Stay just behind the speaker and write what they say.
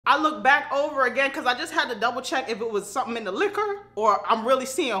I look back over again because I just had to double check if it was something in the liquor or I'm really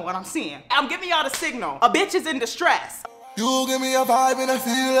seeing what I'm seeing. I'm giving y'all the signal. A bitch is in distress. You give me a vibe and a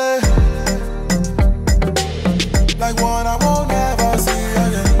feeling like one I won't never see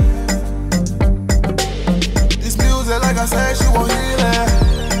again. This music, like I said, she won't heal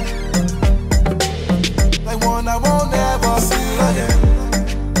it. Like one I won't never see again.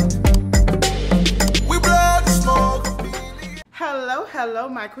 We blow the smoke. Hello,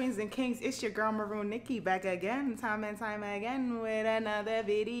 my queens and kings. It's your girl Maroon Nikki back again, time and time again with another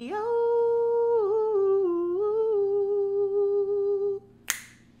video.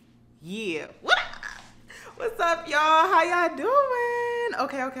 Yeah, what's up, y'all? How y'all doing?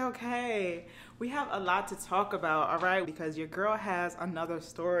 Okay. We have a lot to talk about, all right? Because your girl has another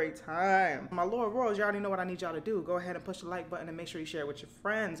story time. My Lord Royals, you already know what I need y'all to do. Go ahead and push the like button and make sure you share it with your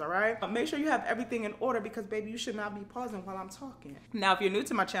friends, all right? But make sure you have everything in order because, baby, you should not be pausing while I'm talking. Now, if you're new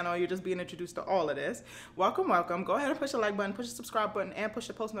to my channel, you're just being introduced to all of this. Welcome. Go ahead and push the like button, push the subscribe button, and push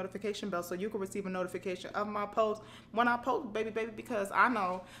the post notification bell so you can receive a notification of my post when I post, baby, because I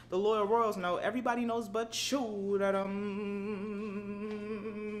know the loyal Royals know. Everybody knows but you that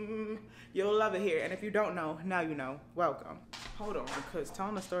you'll love it here. And if you don't know, now you know. Welcome. Hold on, because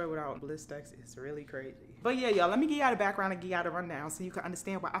telling a story without bliss text is really crazy. But yeah, y'all, let me give y'all the background and give y'all the rundown so you can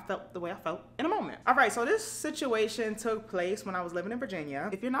understand why I felt the way I felt in a moment. All right, so this situation took place when I was living in Virginia.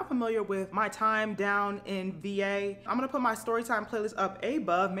 If you're not familiar with my time down in VA, I'm gonna put my Storytime playlist up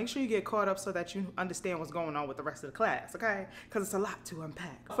above. Make sure you get caught up so that you understand what's going on with the rest of the class, okay? Because it's a lot to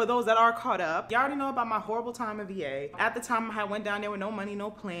unpack. For those that are caught up, you already know about my horrible time in VA. At the time, I went down there with no money,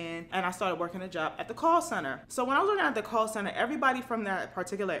 no plan, and I started working a job at the call center. So when I was working at the call center, everybody from that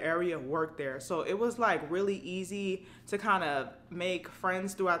particular area worked there. So it was like really easy to kind of make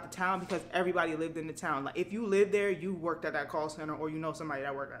friends throughout the town because everybody lived in the town. Like if you lived there, you worked at that call center or you know somebody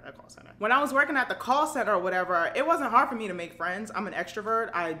that worked at that call center. When I was working at the call center or whatever, it wasn't hard for me to make friends. I'm an extrovert.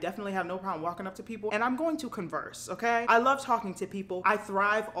 I definitely have no problem walking up to people and I'm going to converse, okay? I love talking to people. I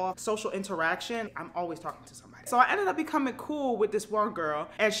thrive off social interaction. I'm always talking to somebody. So I ended up becoming cool with this one girl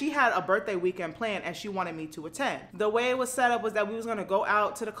and she had a birthday weekend planned and she wanted me to attend. The way it was set up was that we was gonna go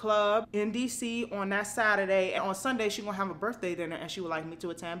out to the club in DC on that Saturday and on Sunday she gonna have a birthday dinner and she would like me to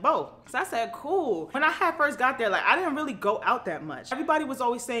attend both. So I said, cool. When I had first got there, like I didn't really go out that much. Everybody was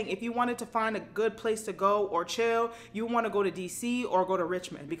always saying if you wanted to find a good place to go or chill, you want to go to DC or go to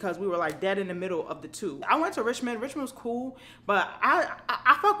Richmond because we were like dead in the middle of the two. I went to Richmond. Richmond was cool, but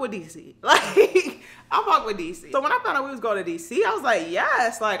I fuck with DC. Like I fuck with DC. So when I found out we was going to DC, I was like,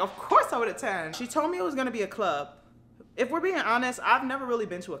 yes, like of course I would attend. She told me it was gonna be a club. If we're being honest, I've never really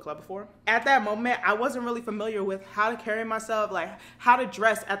been to a club before. At that moment, I wasn't really familiar with how to carry myself, like how to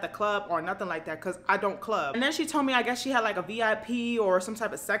dress at the club or nothing like that because I don't club. And then she told me, I guess she had like a VIP or some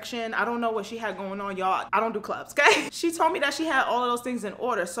type of section. I don't know what she had going on, y'all. I don't do clubs, okay? She told me that she had all of those things in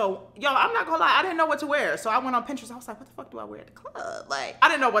order. So, yo, I'm not gonna lie, I didn't know what to wear. So I went on Pinterest. I was like, what the fuck do I wear at the club? Like, I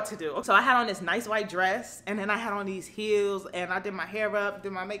didn't know what to do. So I had on this nice white dress and then I had on these heels and I did my hair up,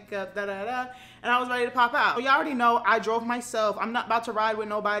 did my makeup, and I was ready to pop out. So y'all already know I drove myself. I'm not about to ride with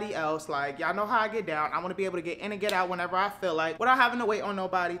nobody else. Like, y'all know how I get down. I want to be able to get in and get out whenever I feel like without having to wait on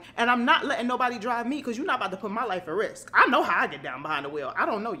nobody. And I'm not letting nobody drive me because you're not about to put my life at risk. I know how I get down behind the wheel. I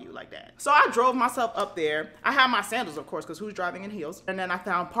don't know you like that. So I drove myself up there. I had my sandals, of course, because who's driving in heels? And then I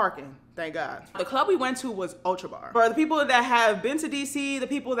found parking. Thank God. The club we went to was Ultra Bar. For the people that have been to DC, the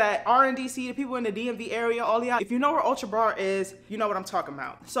people that are in DC, the people in the DMV area, all y'all, if you know where Ultra Bar is, you know what I'm talking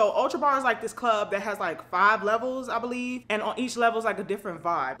about. So Ultra Bar is like this club that has like 5 levels, I believe. And on each level is like a different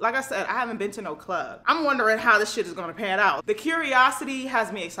vibe. Like I said, I haven't been to no club. I'm wondering how this shit is gonna pan out. The curiosity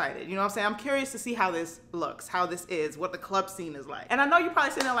has me excited. You know what I'm saying? I'm curious to see how this looks, how this is, what the club scene is like. And I know you're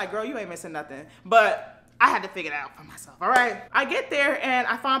probably sitting there like, girl, you ain't missing nothing. But I had to figure it out for myself, all right? I get there and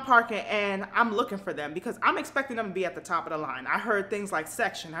I find parking and I'm looking for them because I'm expecting them to be at the top of the line. I heard things like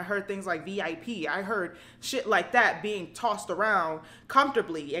section, I heard things like VIP, I heard shit like that being tossed around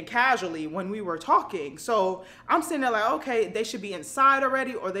comfortably and casually when we were talking. So I'm sitting there like, okay, they should be inside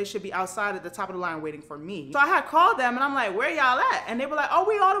already or they should be outside at the top of the line waiting for me. So I had called them and I'm like, where y'all at? And they were like, oh,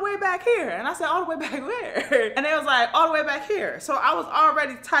 we all the way back here. And I said, all the way back where? And they was like, all the way back here. So I was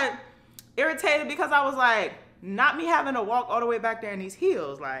already irritated because I was like, not me having to walk all the way back there in these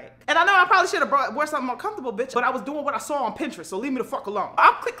heels, like. And I know I probably should have wore something more comfortable, bitch, but I was doing what I saw on Pinterest, so leave me the fuck alone.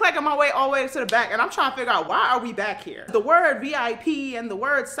 I'm click-clacking my way all the way to the back, and I'm trying to figure out why are we back here? The word VIP and the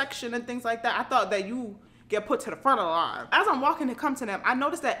word section and things like that, I thought that you get put to the front of the line. As I'm walking to come to them, I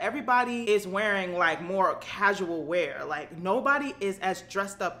noticed that everybody is wearing like more casual wear. Like nobody is as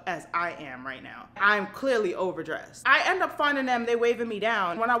dressed up as I am right now. I'm clearly overdressed. I end up finding them, they waving me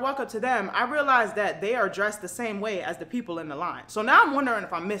down. When I walk up to them, I realize that they are dressed the same way as the people in the line. So now I'm wondering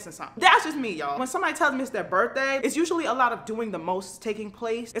if I'm missing something. That's just me, y'all. When somebody tells me it's their birthday, it's usually a lot of doing the most taking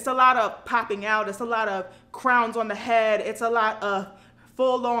place. It's a lot of popping out. It's a lot of crowns on the head. It's a lot of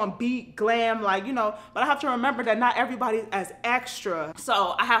full on beat glam, like, you know, but I have to remember that not everybody's as extra.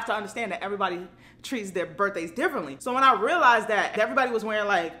 So I have to understand that everybody treats their birthdays differently. So when I realized that everybody was wearing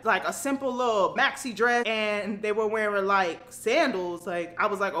like a simple little maxi dress and they were wearing like sandals, like I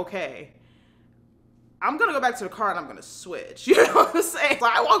was like, okay, I'm gonna go back to the car and I'm gonna switch. You know what I'm saying? So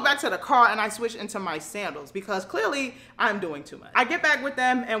I walk back to the car and I switch into my sandals because clearly I'm doing too much. I get back with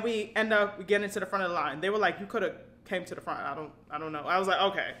them and we getting into the front of the line. They were like, you could have came to the front. I don't know. I was like,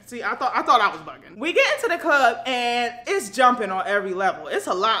 okay. See, I thought I was bugging. We get into the club and it's jumping on every level. It's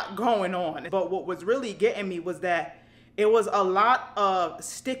a lot going on. But what was really getting me was that it was a lot of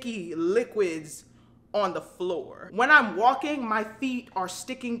sticky liquids on the floor. When I'm walking, my feet are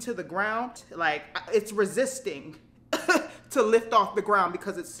sticking to the ground. Like it's resisting to lift off the ground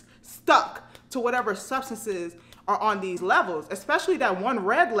because it's stuck to whatever substances are on these levels, especially that one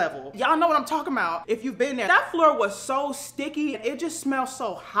red level. Y'all know what I'm talking about if you've been there. That floor was so sticky. It just smells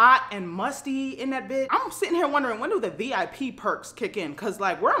so hot and musty in that bitch. I'm sitting here wondering, when do the VIP perks kick in? Cause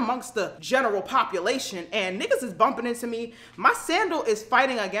like we're amongst the general population and niggas is bumping into me. My sandal is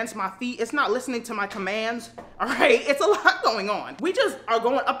fighting against my feet. It's not listening to my commands. All right, it's a lot going on. We just are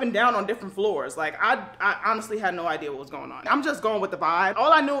going up and down on different floors. Like I honestly had no idea what was going on. I'm just going with the vibe.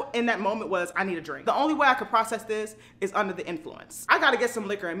 All I knew in that moment was I need a drink. The only way I could process this is under the influence. I gotta get some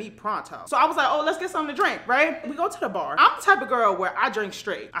liquor and meet pronto. So I was like, oh, let's get something to drink, right? We go to the bar. I'm the type of girl where I drink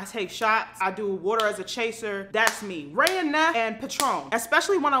straight. I take shots. I do water as a chaser. That's me. Ray and Neff and Patron.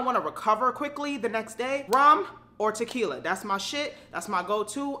 Especially when I want to recover quickly the next day. Rum or tequila. That's my shit. That's my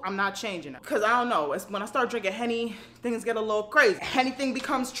go-to. I'm not changing it. Cause I don't know, it's when I start drinking Henny, things get a little crazy. Anything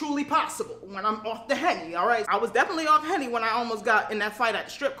becomes truly possible when I'm off the Henny, all right? I was definitely off Henny when I almost got in that fight at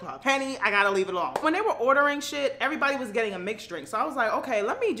the strip club. Henny, I gotta leave it alone. When they were ordering shit, everybody was getting a mixed drink. So I was like, okay,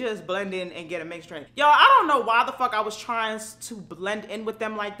 let me just blend in and get a mixed drink. Y'all, I don't know why the fuck I was trying to blend in with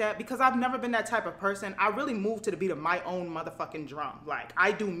them like that because I've never been that type of person. I really move to the beat of my own motherfucking drum. Like,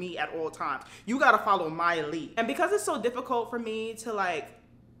 I do me at all times. You gotta follow my lead. And because it's so difficult for me to like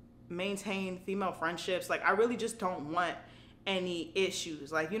maintain female friendships, like I really just don't want any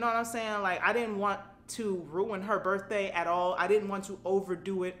issues. Like, you know what I'm saying? Like, I didn't want to ruin her birthday at all. I didn't want to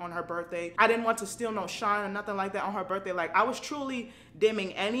overdo it on her birthday. I didn't want to steal no shine or nothing like that on her birthday. Like, I was truly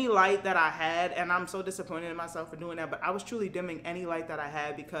dimming any light that I had, and I'm so disappointed in myself for doing that, but I was truly dimming any light that I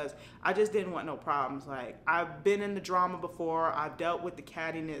had because I just didn't want no problems. Like, I've been in the drama before. I've dealt with the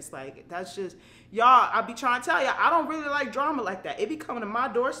cattiness. Like, that's just, y'all, I be trying to tell you, I don't really like drama like that. It be coming to my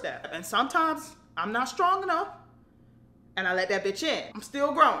doorstep. And sometimes I'm not strong enough and I let that bitch in. I'm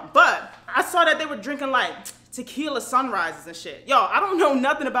still growing. But I saw that they were drinking like tequila sunrises and shit. Yo, I don't know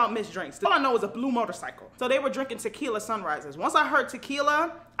nothing about mixed drinks. All I know is a blue motorcycle. So they were drinking tequila sunrises. Once I heard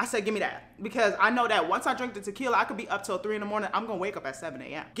tequila, I said, give me that. Because I know that once I drink the tequila, I could be up till 3 in the morning. I'm gonna wake up at 7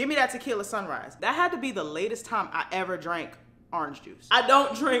 a.m. Give me that tequila sunrise. That had to be the latest time I ever drank orange juice. I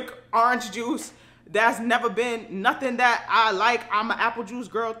don't drink orange juice. That's never been nothing that I like. I'm an apple juice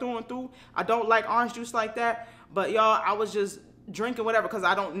girl through and through. I don't like orange juice like that. But y'all, I was just drinking whatever because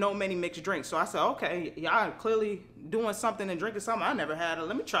I don't know many mixed drinks. So I said, okay, y'all clearly doing something and drinking something I never had.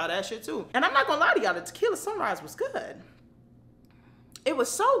 Let me try that shit too. And I'm not gonna lie to y'all, the tequila sunrise was good. It was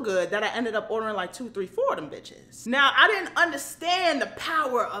so good that I ended up ordering like 2, 3, 4 of them bitches. Now, I didn't understand the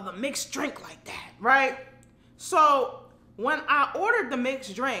power of a mixed drink like that, right? So when I ordered the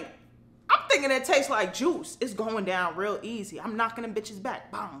mixed drink, I'm thinking it tastes like juice. It's going down real easy. I'm knocking them bitches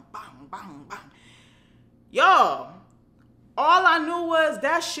back. Bang, bang, bang, bang. Y'all, all I knew was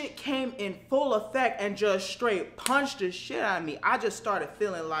that shit came in full effect and just straight punched the shit out of me. I just started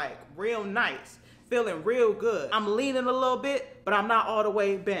feeling like real nice, feeling real good. I'm leaning a little bit, but I'm not all the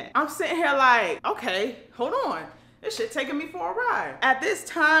way bent. I'm sitting here like, okay, hold on. This shit taking me for a ride. At this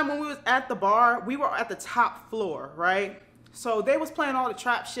time when we was at the bar, we were at the top floor, right? So they was playing all the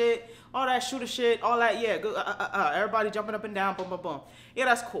trap shit, all that shooter shit, all that, yeah, good, everybody jumping up and down, boom, boom, boom. Yeah,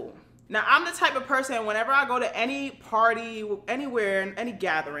 that's cool. Now, I'm the type of person, whenever I go to any party, anywhere, any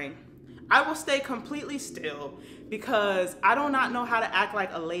gathering, I will stay completely still because I do not know how to act like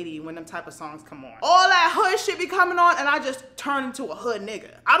a lady when them type of songs come on. All that hood shit be coming on and I just turn into a hood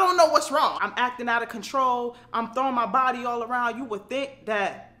nigga. I don't know what's wrong. I'm acting out of control. I'm throwing my body all around. You would think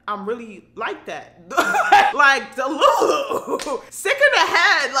that I'm really like that. Like Delulu. Sick in the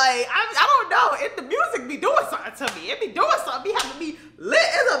head. Like, I don't know. The music be doing something to me. It be doing something. Be having me lit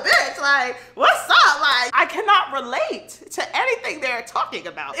as a bitch. Like, what's up? Like, I cannot relate to anything they're talking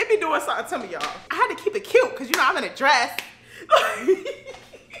about. It be doing something to me, y'all. I had to keep it cute because, you know, I'm in a dress.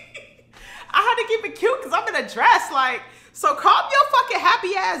 I had to keep it cute because I'm in a dress. Like, so calm your fucking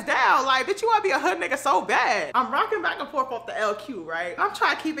happy ass down. Like, bitch, you want to be a hood nigga so bad. I'm rocking back and forth off the LQ, right? I'm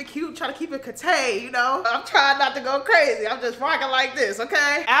trying to keep it cute, trying to keep it kate, you know? I'm trying not to go crazy. I'm just rocking like this,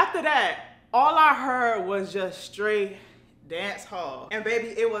 okay? After that, all I heard was just straight dance hall. And baby,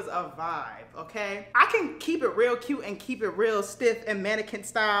 it was a vibe, okay? I can keep it real cute and keep it real stiff and mannequin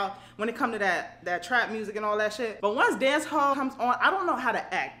style when it comes to that trap music and all that shit. But once dance hall comes on, I don't know how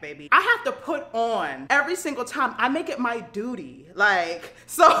to act, baby. I have to put on every single time. I make it my duty. Like,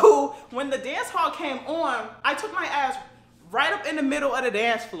 so when the dance hall came on, I took my ass right up in the middle of the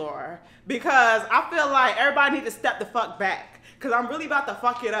dance floor because I feel like everybody needs to step the fuck back because I'm really about to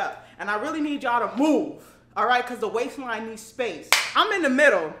fuck it up and I really need y'all to move. All right, because the waistline needs space. I'm in the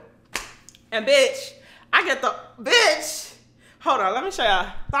middle, and bitch, hold on, let me show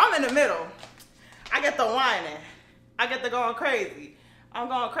y'all. So I'm in the middle. I get the whining. I get the going crazy. I'm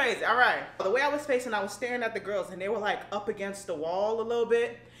going crazy, all right. The way I was facing, I was staring at the girls, and they were like up against the wall a little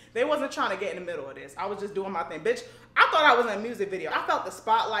bit. They wasn't trying to get in the middle of this. I was just doing my thing. Bitch, I thought I was in a music video. I felt the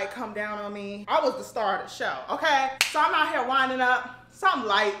spotlight come down on me. I was the star of the show, okay? So I'm out here winding up, something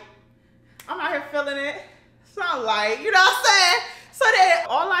light. I'm out here feeling it. Something light, you know what I'm saying? So then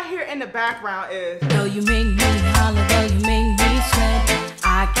all I hear in the background is, though you make me holler, though you make me sweat,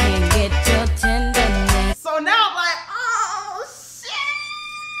 I can't get your tenderness. So now I'm like, oh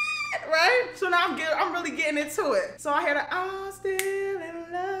shit, right? So now I'm really getting into it. So I hear the, I'm still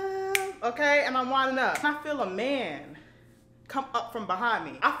in love, okay? And I'm winding up. And I feel a man come up from behind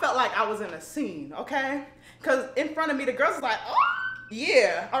me. I felt like I was in a scene, okay? Because in front of me, the girls was like, oh,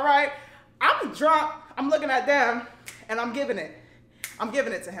 yeah, all right? I'm drunk, I'm looking at them, and I'm giving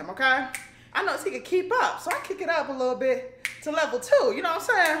it to him, okay? I noticed he could keep up, so I kick it up a little bit to level 2, you know what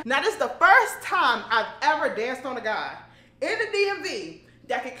I'm saying? Now this is the first time I've ever danced on a guy in the DMV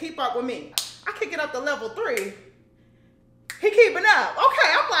that could keep up with me. I kick it up to level 3. He keeping up. Okay,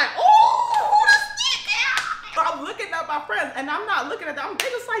 I'm like, ooh, this nigga. So I'm looking at my friends, and I'm not looking at them. They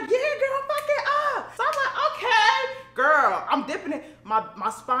just like, yeah, girl, fuck it up. So I'm like, okay. Girl, I'm dipping it. My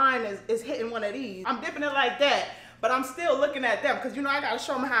spine is hitting one of these. I'm dipping it like that, but I'm still looking at them because, you know, I got to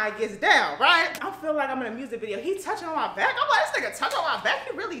show them how it gets down, right? I feel like I'm in a music video. He touching on my back. I'm like, this nigga touching on my back.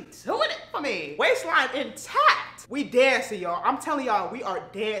 He really doing it for me. Waistline intact. We dancing, y'all. I'm telling y'all, we are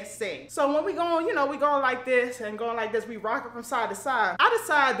dancing. So when we going, you know, we going like this and going like this, we rocking from side to side. I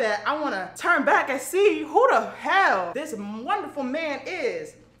decide that I want to turn back and see who the hell this wonderful man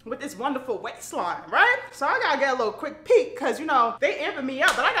is with this wonderful waistline, right? So I gotta get a little quick peek because, you know, they amping me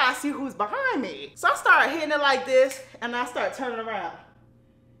up, but I gotta see who's behind me. So I start hitting it like this and I start turning around.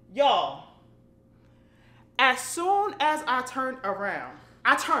 Y'all, as soon as I turned around,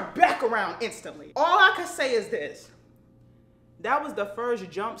 I turned back around instantly. All I could say is this. That was the first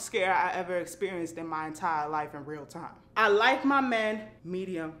jump scare I ever experienced in my entire life in real time. I like my men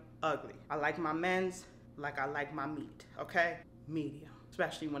medium ugly. I like my men's like I like my meat, okay? Medium.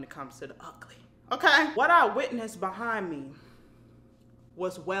 Especially when it comes to the ugly, okay? What I witnessed behind me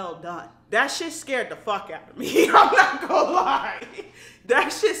was well done. That shit scared the fuck out of me. I'm not gonna lie.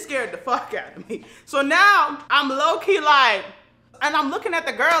 That shit scared the fuck out of me. So now I'm low-key like, and I'm looking at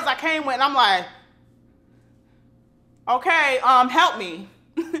the girls I came with and I'm like, okay, help me.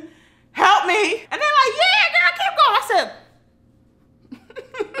 Help me. And they're like, yeah, girl, keep going. I said,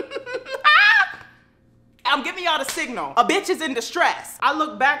 I'm giving y'all the signal. A bitch is in distress. I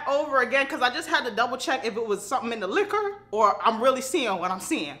look back over again because I just had to double check if it was something in the liquor or I'm really seeing what I'm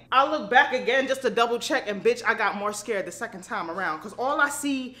seeing. I look back again just to double check and bitch, I got more scared the second time around because all I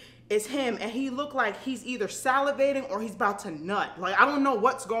see is him and he looked like he's either salivating or he's about to nut. Like, I don't know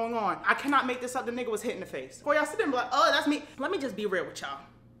what's going on. I cannot make this up. The nigga was hit in the face. Before y'all sit there and be like, oh, that's me. Let me just be real with y'all.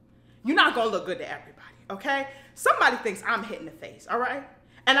 You're not gonna look good to everybody, okay? Somebody thinks I'm hit in the face, all right?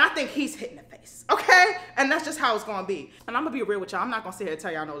 And I think he's hit in the face, okay? And that's just how it's gonna be. And I'm gonna be real with y'all. I'm not gonna sit here and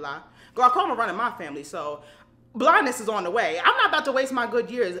tell y'all no lie. Glaucoma running my family, so blindness is on the way. I'm not about to waste my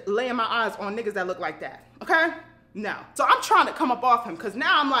good years laying my eyes on niggas that look like that, okay? No. So I'm trying to come up off him because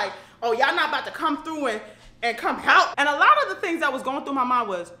now I'm like, oh, y'all not about to come through and come help. And a lot of the things that was going through my mind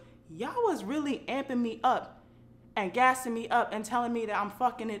was, y'all was really amping me up and gassing me up and telling me that I'm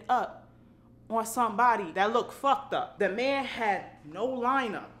fucking it up on somebody that looked fucked up. The man had no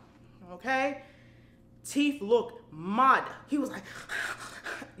lineup, okay? Teeth looked mud. He was like,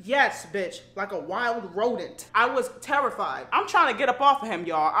 Yes, bitch, like a wild rodent. I was terrified. I'm trying to get up off of him,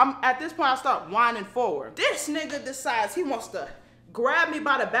 y'all. At this point, I start whining forward. This nigga decides he wants to grab me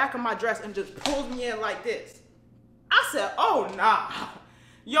by the back of my dress and just pulls me in like this. I said, oh nah.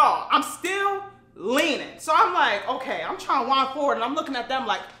 Y'all, I'm still leaning. So I'm like, okay, I'm trying to whine forward and I'm looking at them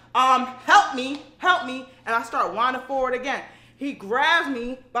like, help me. And I start whining forward again. He grabs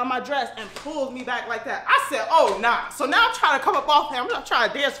me by my dress and pulls me back like that. I said, oh nah. So now I'm trying to come up off him. I'm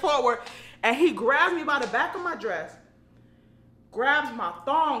trying to dance forward. And he grabs me by the back of my dress, grabs my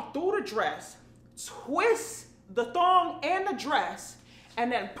thong through the dress, twists the thong and the dress,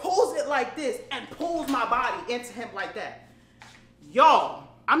 and then pulls it like this and pulls my body into him like that. Y'all,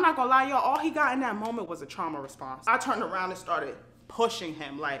 I'm not gonna lie, y'all, all he got in that moment was a trauma response. I turned around and started pushing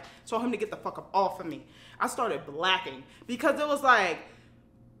him, like, told him to get the fuck up off of me. I started blacking because it was like,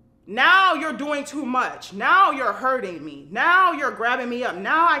 now you're doing too much. Now you're hurting me. Now you're grabbing me up.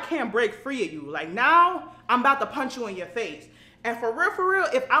 Now I can't break free of you. Like, now I'm about to punch you in your face. And for real,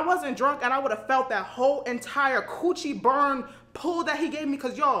 if I wasn't drunk and I would have felt that whole entire coochie burn pull that he gave me,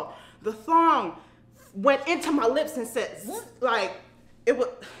 because y'all, the thong went into my lips and said, like, it was,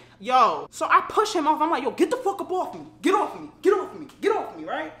 yo. So I push him off. I'm like, yo, get the fuck up off me. Get off me. Get off me. Get off me,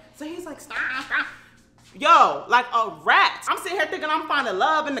 right? So he's like, stop. Yo, like a rat. I'm sitting here thinking I'm finding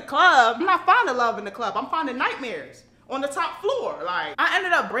love in the club. I'm not finding love in the club. I'm finding nightmares on the top floor. Like, I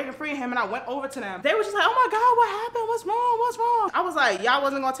ended up breaking free of him and I went over to them. They were just like, oh my God, what happened? What's wrong? What's wrong? I was like, y'all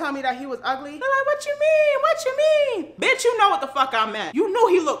wasn't gonna tell me that he was ugly? They're like, what you mean? What you mean? Bitch, you know what the fuck I meant. You knew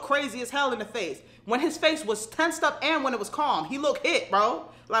he looked crazy as hell in the face. When his face was tensed up and when it was calm, he looked hit, bro.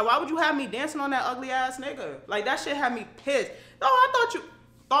 Like, why would you have me dancing on that ugly ass nigga? Like, that shit had me pissed. Oh, I thought you,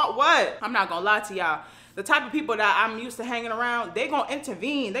 thought what? I'm not gonna lie to y'all. The type of people that I'm used to hanging around, they gonna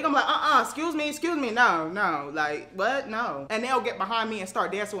intervene. They gonna be like, excuse me, no, like, what, no. And they'll get behind me and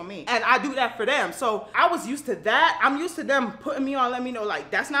start dancing with me. And I do that for them. So I was used to that. I'm used to them putting me on, let me know,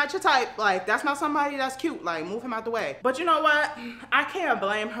 like, that's not your type. Like, that's not somebody that's cute. Like, move him out the way. But you know what? I can't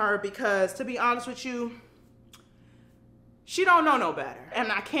blame her because, to be honest with you, she don't know no better,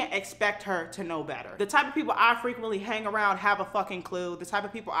 and I can't expect her to know better. The type of people I frequently hang around have a fucking clue. The type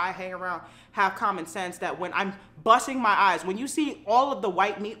of people I hang around have common sense that when I'm busting my eyes, when you see all of the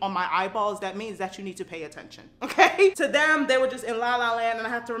white meat on my eyeballs, that means that you need to pay attention, okay? To them, they were just in la la land, and I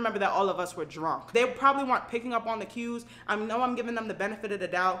have to remember that all of us were drunk. They probably weren't picking up on the cues. I know I'm giving them the benefit of the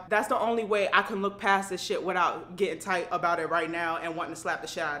doubt. That's the only way I can look past this shit without getting tight about it right now and wanting to slap the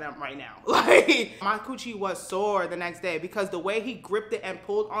shit out of them right now. Like, my coochie was sore the next day because the way he gripped it and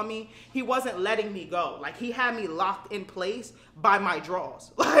pulled on me, he wasn't letting me go. Like, he had me locked in place by my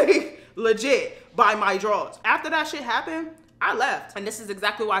drawers. Like, legit, by my drawers. After that shit happened, I left. And this is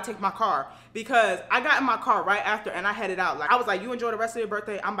exactly why I take my car, because I got in my car right after and I headed out. Like, I was like, you enjoy the rest of your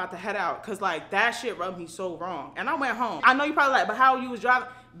birthday, I'm about to head out. Cause like, that shit rubbed me so wrong. And I went home. I know you probably like, but how you was driving?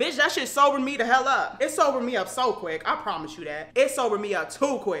 Bitch, that shit sobered me the hell up. It sobered me up so quick. I promise you that. It sobered me up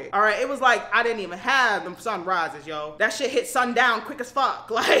too quick. All right, it was like I didn't even have them sunrises, yo. That shit hit sundown quick as fuck.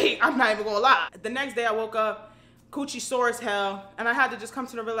 Like, I'm not even gonna lie. The next day I woke up, coochie sore as hell, and I had to just come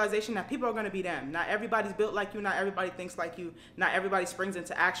to the realization that people are gonna be them. Not everybody's built like you, not everybody thinks like you, not everybody springs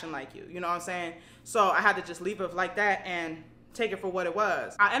into action like you. You know what I'm saying? So I had to just leave it like that and take it for what it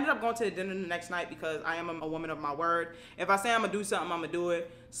was. I ended up going to the dinner the next night because I am a woman of my word. If I say I'm gonna do something, I'm gonna do it.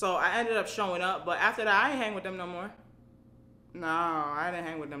 So I ended up showing up, but after that, I ain't hang with them no more. No, I didn't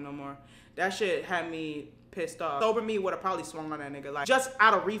hang with them no more. That shit had me pissed off. Sober me would have probably swung on that nigga, like, just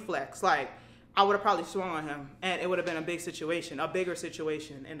out of reflex. Like, I would have probably swung on him and it would have been a big situation, a bigger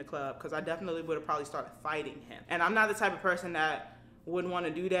situation in the club, because I definitely would have probably started fighting him. And I'm not the type of person that wouldn't want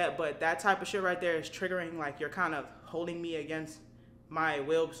to do that, but that type of shit right there is triggering. Like, you're kind of holding me against my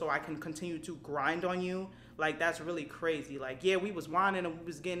will so I can continue to grind on you. Like, that's really crazy. Like, yeah, we was whining and we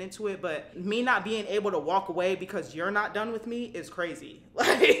was getting into it, but me not being able to walk away because you're not done with me is crazy.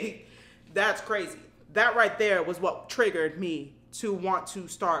 Like, that's crazy. That right there was what triggered me to want to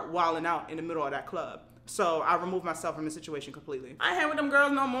start wilding out in the middle of that club. So I removed myself from the situation completely. I ain't hang with them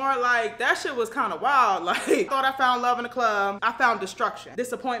girls no more. Like, that shit was kind of wild. Like, I thought I found love in the club. I found destruction,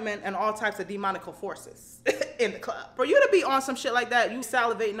 disappointment, and all types of demonical forces in the club. For you to be on some shit like that, you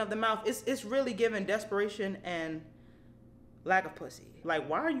salivating of the mouth, it's really giving desperation and lack of pussy. Like,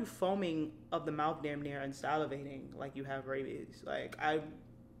 why are you foaming of the mouth damn near and salivating like you have rabies? Like,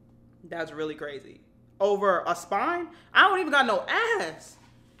 that's really crazy. Over a spine? I don't even got no ass.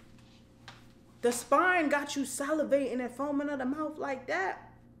 The spine got you salivating and foaming of the mouth like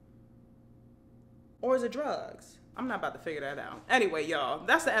that? Or is it drugs? I'm not about to figure that out. Anyway, y'all,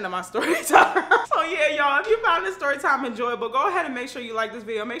 that's the end of my story time. So yeah, y'all, if you found this story time enjoyable, go ahead and make sure you like this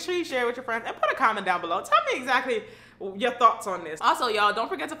video. Make sure you share it with your friends and put a comment down below. Tell me exactly your thoughts on this. Also, y'all, don't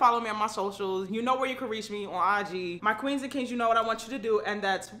forget to follow me on my socials. You know where you can reach me on IG. My queens and kings, you know what I want you to do, and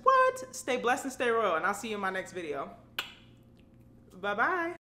that's what? Stay blessed and stay royal, and I'll see you in my next video.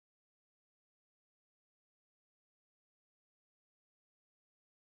 Bye-bye.